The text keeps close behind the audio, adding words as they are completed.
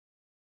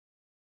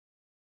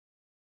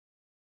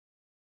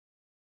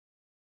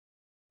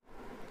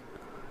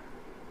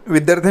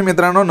विद्यार्थी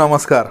मित्रांनो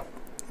नमस्कार.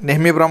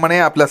 नेहमीप्रमाणे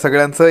आपल्या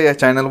सगळ्यांचं या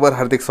चॅनलवर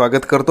हार्दिक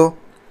स्वागत करतो.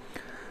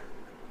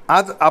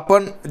 आज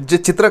आपण जे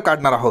चित्र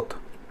काढणार आहोत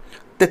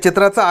त्या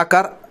चित्राचा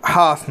आकार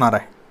हा असणार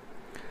आहे.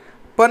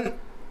 पण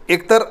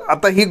एकतर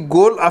आता ही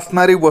गोल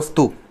असणारी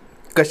वस्तू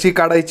कशी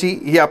काढायची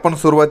ही आपण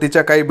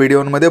सुरुवातीच्या काही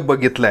व्हिडिओमध्ये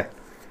बघितलं आहे.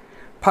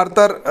 फार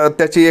तर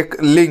त्याची एक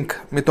लिंक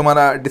मी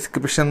तुम्हाला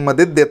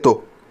डिस्क्रिप्शनमध्ये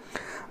देतो.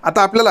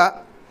 आता आपल्याला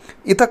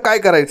इथं काय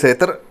करायचं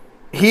आहे तर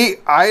ही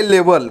आय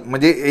लेवल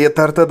म्हणजे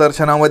यथार्थ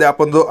दर्शनामध्ये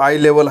आपण जो आय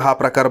लेवल हा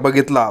प्रकार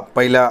बघितला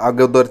पहिल्या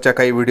अगोदरच्या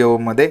काही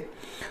व्हिडिओमध्ये,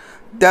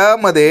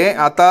 त्यामध्ये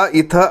आता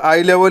इथं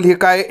आय लेवल ही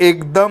काय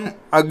एकदम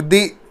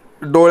अगदी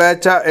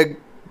डोळ्याच्या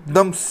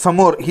एकदम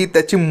समोर ही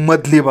त्याची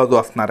मधली बाजू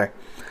असणार आहे.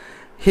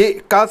 हे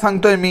का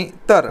सांगतोय मी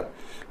तर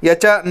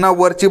याच्या ना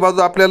वरची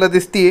बाजू आपल्याला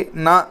दिसतीये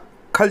ना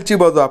खालची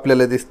बाजू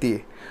आपल्याला दिसतीये.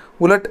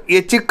 उलट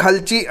याची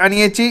खालची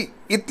आणि याची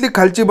इथली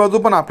खालची बाजू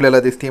पण आपल्याला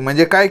दिसते.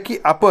 म्हणजे काय की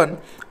आपण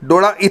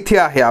डोळा इथे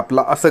आहे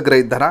आपला असं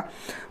गृहीत धरा.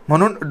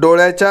 म्हणून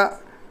डोळ्याच्या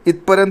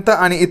इथपर्यंत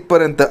आणि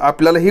इथपर्यंत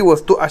आपल्याला ही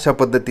वस्तू अशा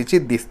पद्धतीची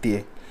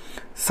दिसते.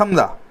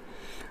 समजा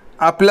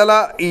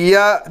आपल्याला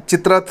या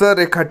चित्राचं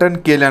रेखाटन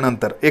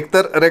केल्यानंतर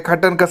एकतर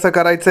रेखाटन कसं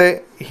करायचं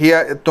आहे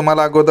हे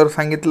तुम्हाला अगोदर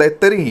सांगितलं आहे,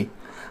 तरीही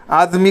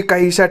आज मी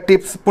काहीशा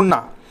टिप्स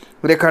पुन्हा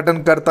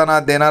रेखाटन करताना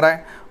देणार आहे.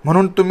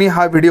 म्हणून तुम्ही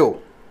हा व्हिडिओ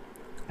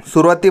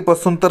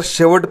सुरुवातीपासून तर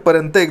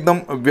शेवटपर्यंत एकदम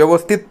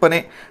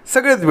व्यवस्थितपणे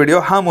सगळेच व्हिडिओ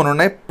हा म्हणून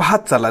नाही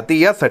पाहत चला. ते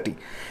यासाठी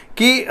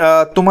की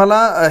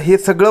तुम्हाला हे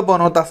सगळं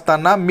बनवत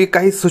असताना मी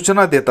काही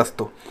सूचना देत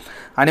असतो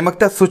आणि मग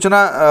त्या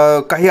सूचना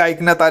काही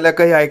ऐकण्यात आल्या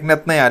काही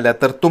ऐकण्यात नाही आल्या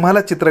तर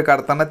तुम्हाला चित्र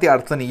काढताना ती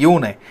अडचण येऊ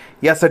नये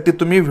यासाठी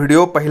तुम्ही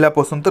व्हिडिओ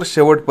पहिल्यापासून तर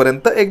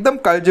शेवटपर्यंत एकदम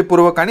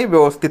काळजीपूर्वक आणि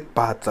व्यवस्थित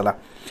पाहत चला.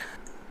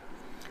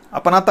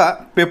 आपण आता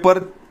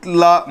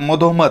पेपरला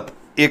मधोमध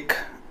एक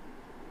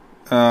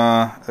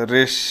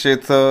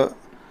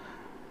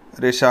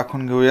रेषा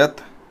आखून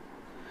घेऊयात.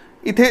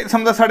 इथे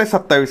समजा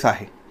 27.5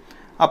 आहे.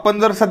 आपण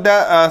जर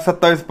सध्या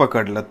 27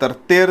 पकडलं तर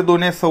 13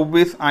 2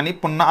 26 आणि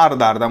पुन्हा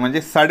अर्धा म्हणजे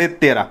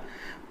 13.5.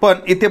 पण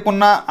इथे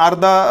पुन्हा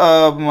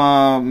अर्धा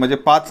म्हणजे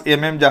 5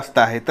 mm जास्त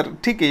आहे तर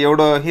ठीक आहे,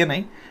 एवढं हे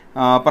नाही.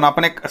 पण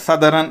आपण एक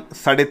साधारण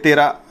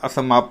 13.5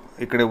 असं माप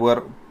इकडे वर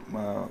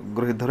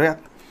गृहीत धरूयात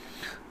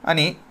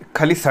आणि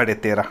खाली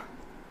 13.5.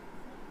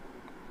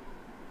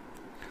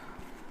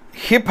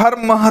 हे फार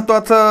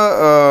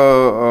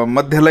महत्त्वाचं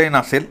मध्यलयन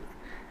असेल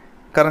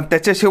कारण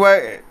त्याच्याशिवाय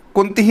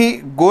कोणतीही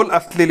गोल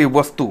असलेली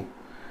वस्तू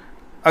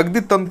अगदी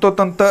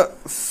तंतोतंत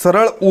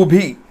सरळ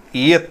उभी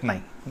येत नाही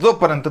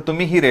जोपर्यंत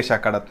तुम्ही ही रेषा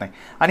काढत नाही.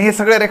 आणि हे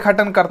सगळे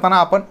रेखाटन करताना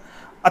आपण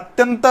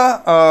अत्यंत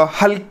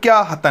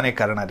हलक्या हाताने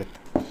करणार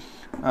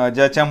आहेत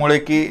ज्याच्यामुळे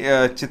की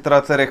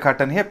चित्राचं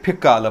रेखाटन हे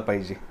फिक्कं आलं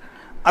पाहिजे.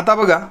 आता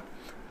बघा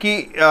की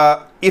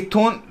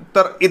इथून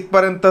तर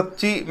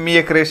इथपर्यंतची मी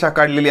एक रेषा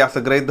काढलेली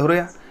असं गृहीत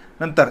धरूया.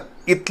 नंतर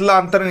इथलं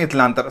अंतर आणि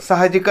इथलं अंतर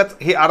साहजिकच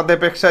हे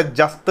अर्ध्यापेक्षा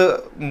जास्त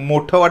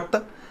मोठं वाटतं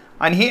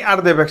आणि हे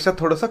अर्ध्यापेक्षा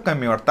थोडंसं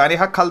कमी वाटतं आणि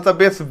हा खालचा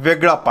बेस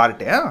वेगळा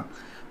पार्ट आहे.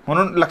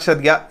 म्हणून लक्षात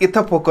घ्या,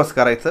 इथं फोकस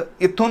करायचं.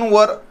 इथून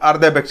वर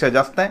अर्ध्यापेक्षा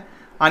जास्त आहे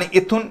आणि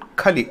इथून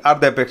खाली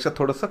अर्ध्यापेक्षा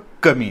थोडंसं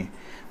कमी आहे.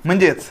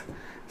 म्हणजेच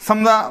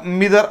समजा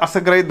मी जर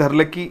असं गृहीत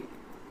धरलं की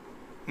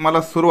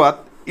मला सुरुवात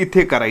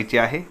इथे करायची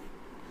आहे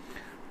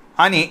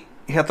आणि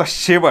ह्याचा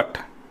शेवट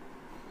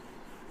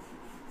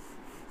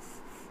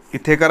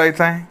इथे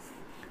करायचा आहे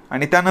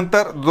आणि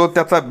त्यानंतर जो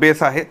त्याचा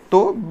बेस आहे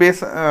तो बेस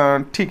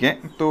ठीक आहे,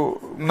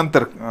 तो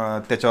नंतर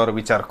त्याच्यावर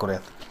विचार करूयात.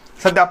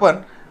 सध्या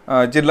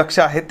आपण जे लक्ष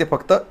आहे ते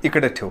फक्त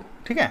इकडे ठेवू.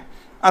 ठीक आहे.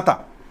 आता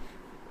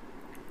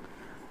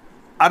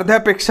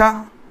अर्ध्यापेक्षा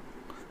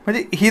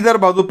म्हणजे ही जर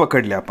बाजू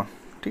पकडली आपण,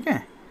 ठीक आहे,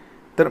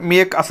 तर मी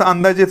एक असा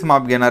अंदाजेच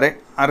माप घेणार आहे.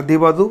 अर्धी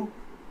बाजू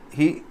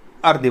ही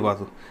अर्धी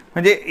बाजू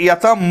म्हणजे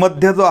याचा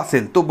मध्य जो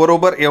असेल तो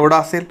बरोबर एवढा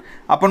असेल.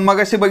 आपण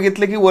मगाशी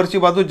बघितलं की वरची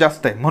बाजू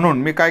जास्त आहे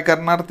म्हणून मी काय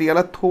करणार ती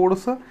याला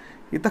थोडंसं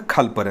इथं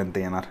खालपर्यंत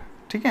येणार.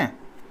 ठीक आहे.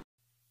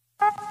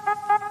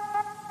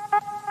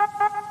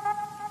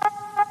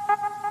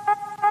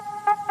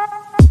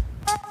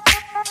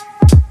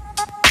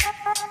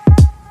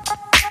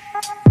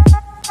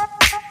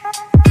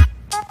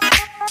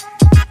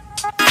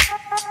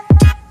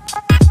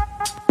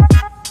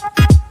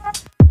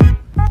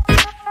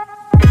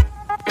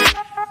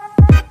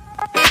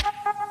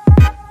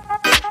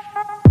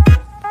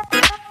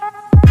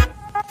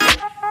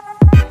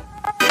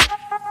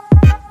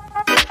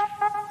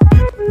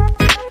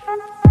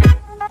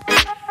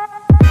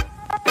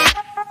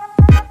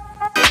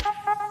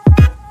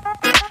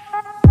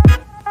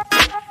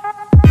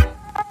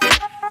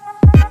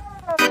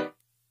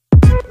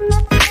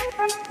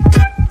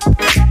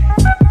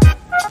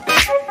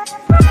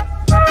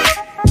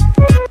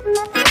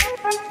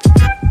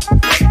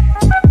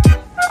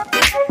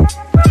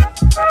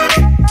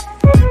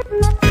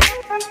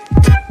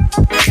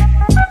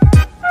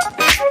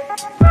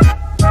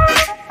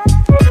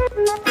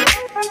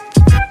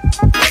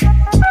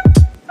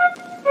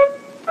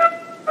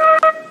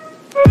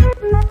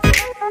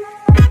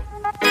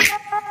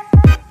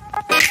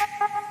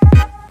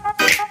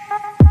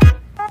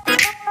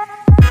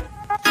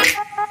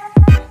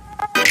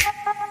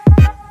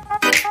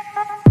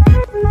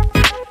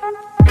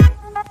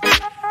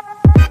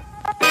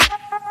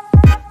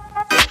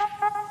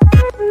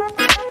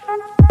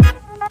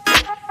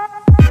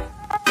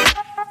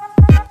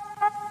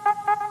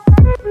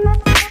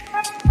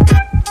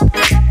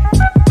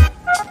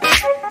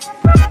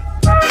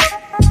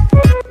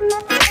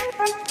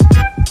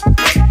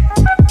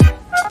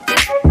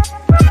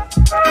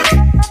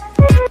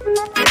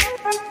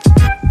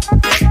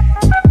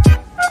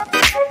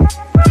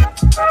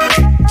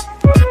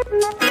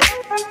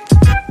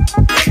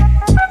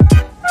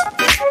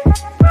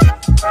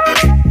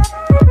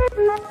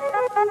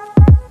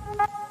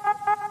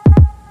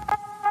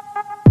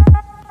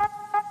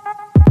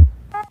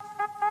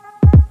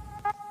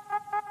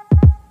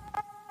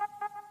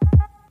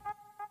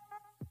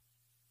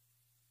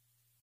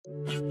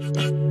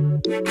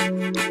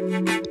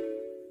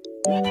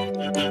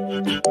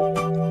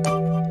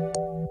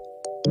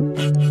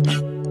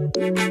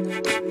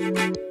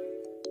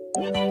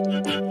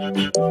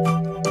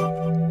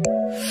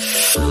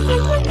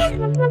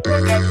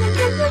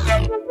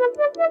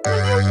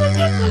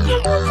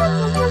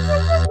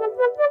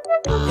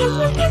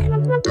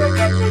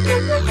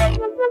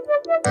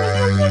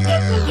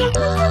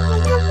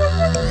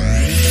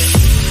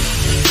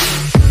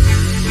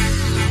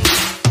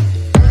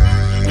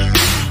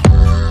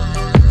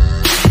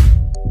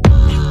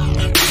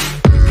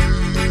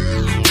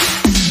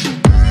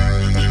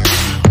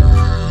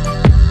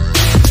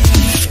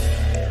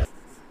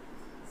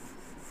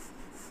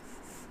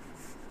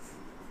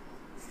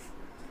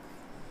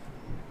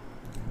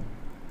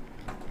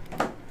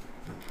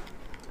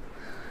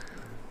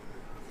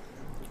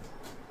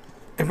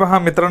 पहा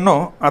मित्रांनो,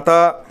 आता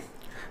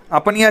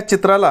आपण या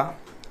चित्राला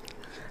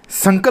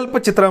संकल्प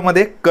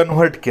चित्रामध्ये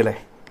कन्व्हर्ट केलं आहे.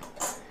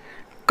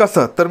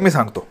 कसं तर मी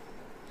सांगतो.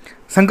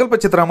 संकल्प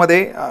चित्रामध्ये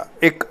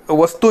एक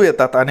वस्तू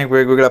येतात अनेक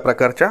वेगवेगळ्या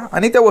प्रकारच्या,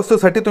 आणि त्या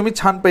वस्तूसाठी तुम्ही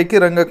छानपैकी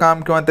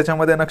रंगकाम किंवा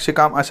त्याच्यामध्ये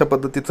नक्षीकाम अशा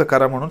पद्धतीचं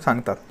करा म्हणून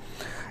सांगतात.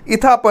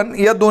 इथं आपण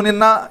या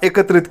दोन्हींना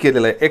एकत्रित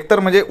केलेलं आहे. एकतर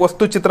म्हणजे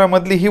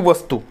वस्तुचित्रामधली ही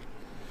वस्तू,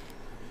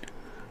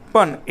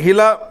 पण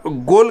हिला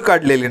गोल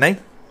काढलेली नाही,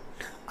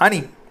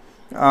 आणि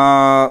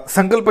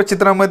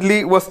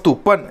संकल्पचित्रामधली वस्तू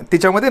पण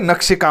तिच्यामध्ये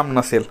नक्षीकाम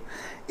नसेल.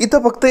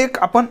 इथं फक्त एक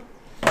आपण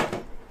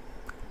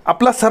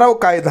आपला सराव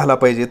काय झाला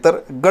पाहिजे, तर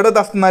गडद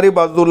असणारी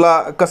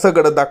बाजूला कसं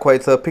गडद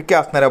दाखवायचं, फिक्या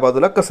असणाऱ्या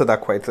बाजूला कसं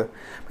दाखवायचं,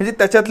 म्हणजे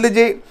त्याच्यातले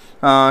जे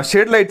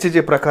शेड लाईटचे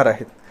जे प्रकार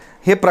आहेत,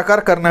 हे प्रकार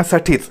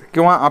करण्यासाठीच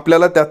किंवा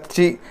आपल्याला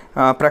त्याची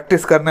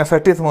प्रॅक्टिस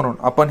करण्यासाठीच म्हणून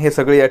आपण हे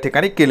सगळे या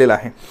ठिकाणी केलेलं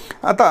आहे.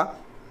 आता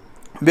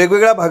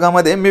वेगवेगळ्या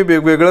भागामध्ये मी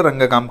वेगवेगळं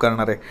रंगकाम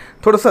करणार आहे.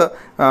 थोडंसं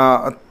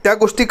त्या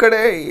गोष्टीकडे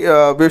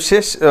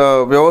विशेष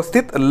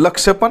व्यवस्थित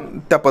लक्ष पण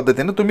त्या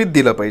पद्धतीने तुम्ही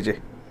दिलं पाहिजे.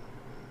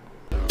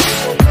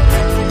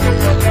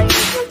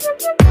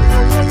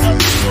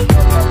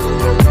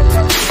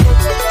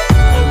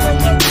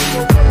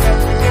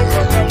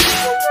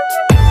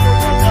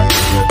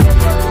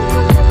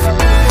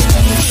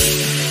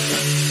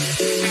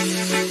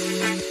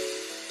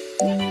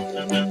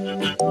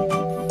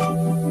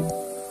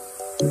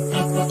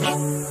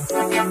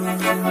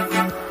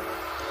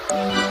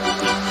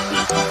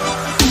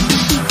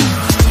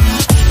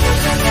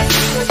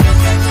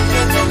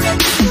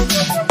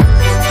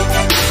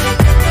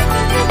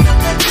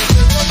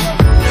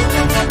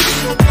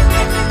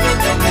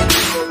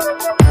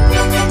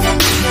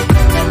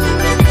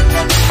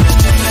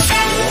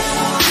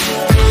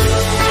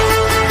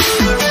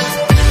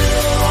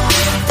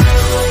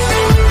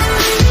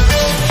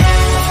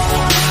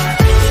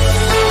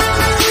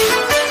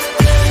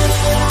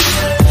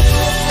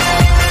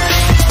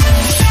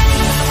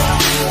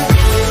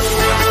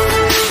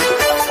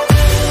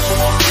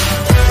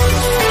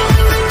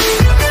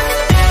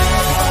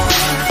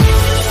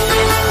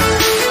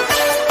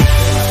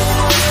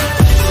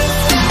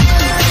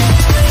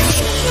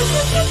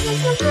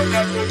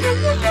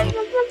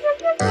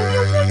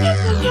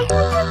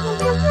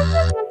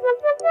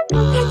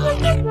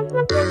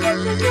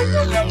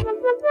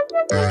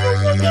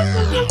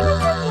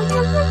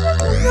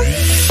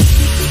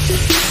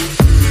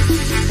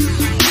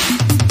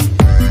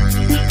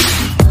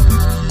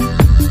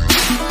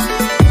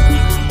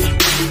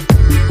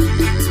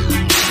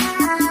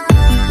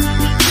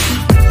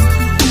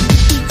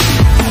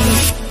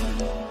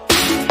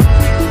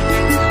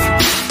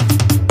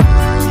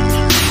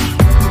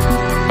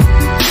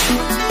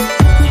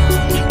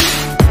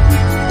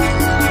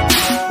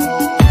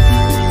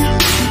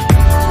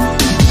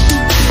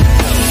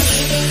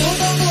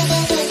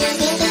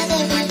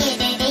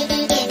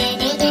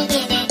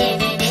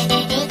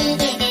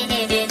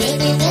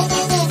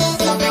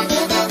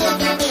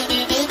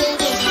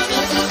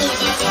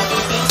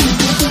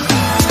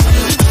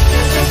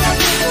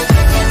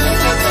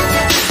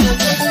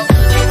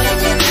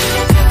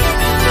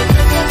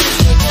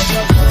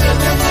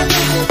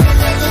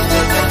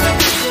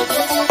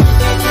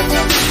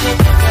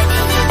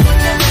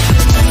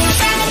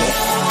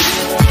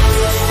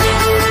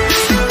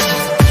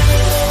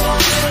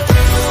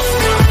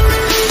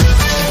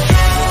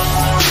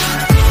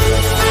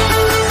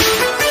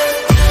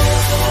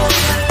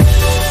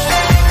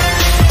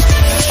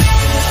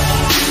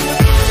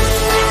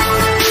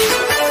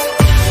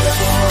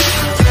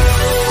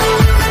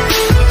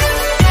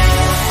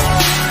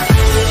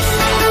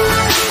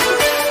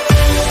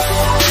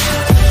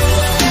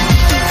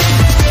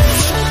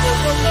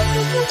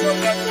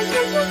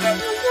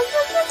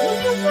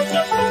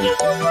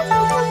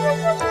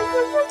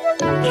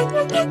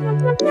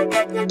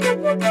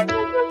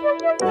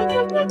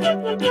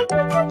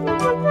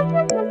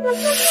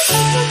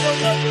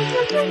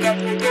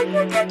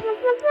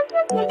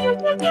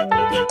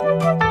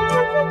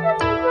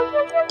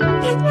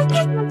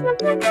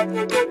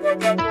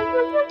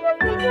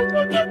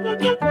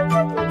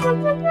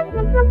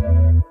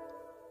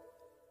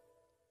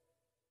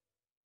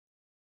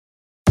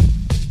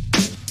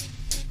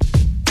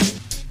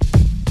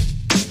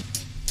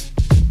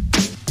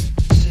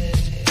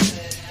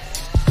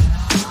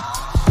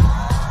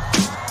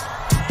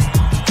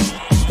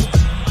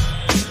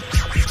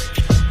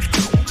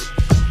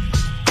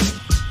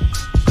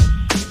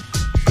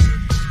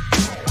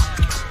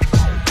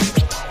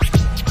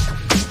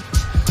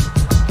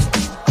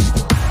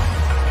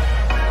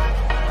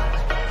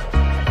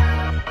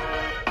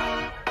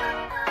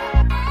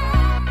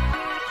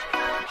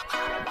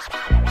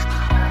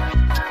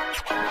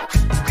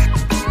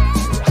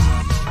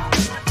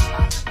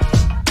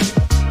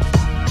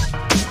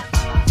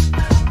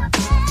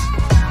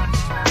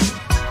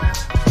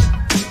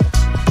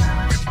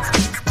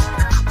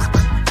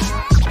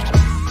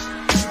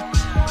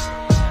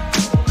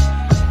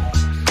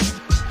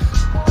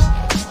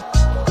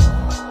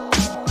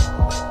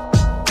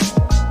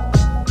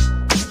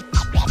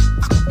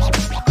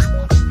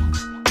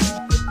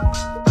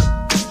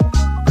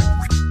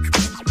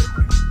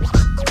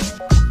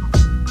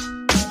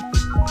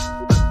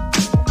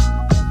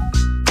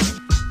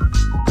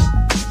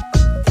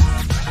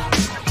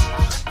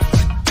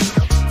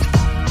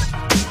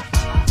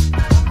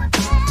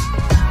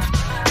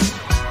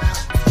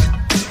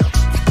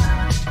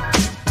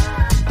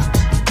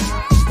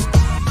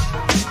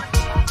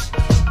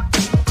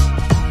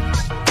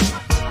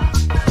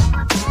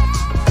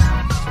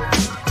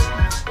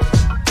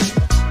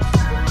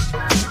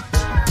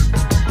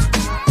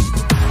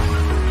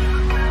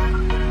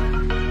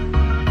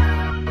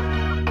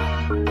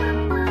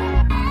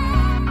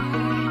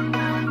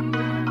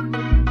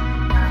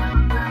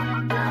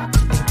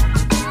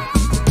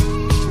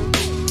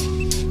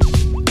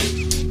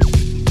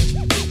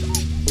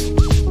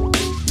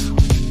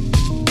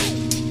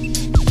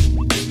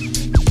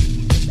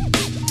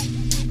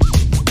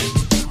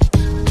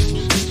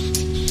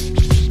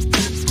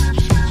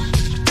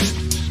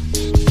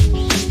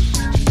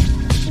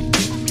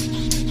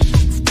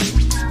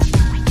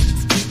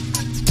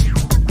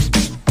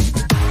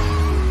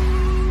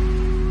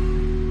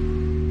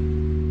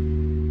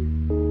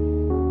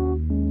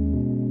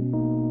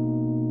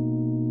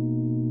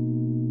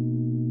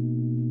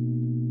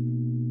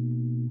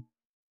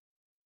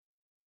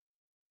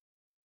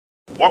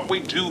 What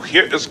we do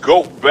here is go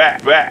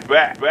back.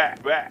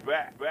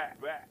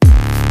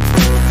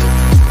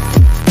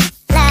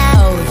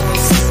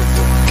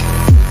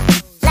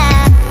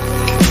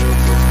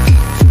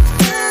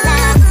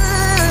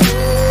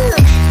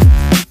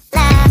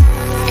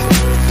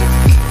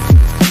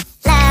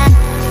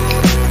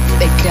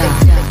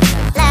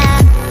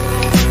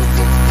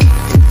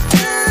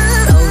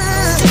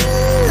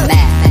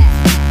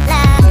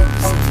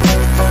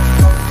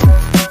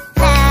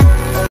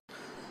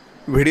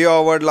 Video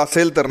आवडला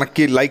असेल तर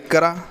नक्की लाईक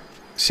करा,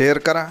 शेअर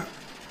करा,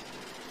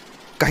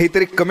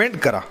 काहीतरी कमेंट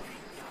करा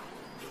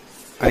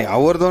आणि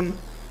आवर्जून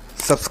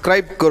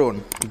सबस्क्राईब करून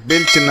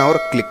बेल चिन्हावर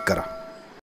क्लिक करा.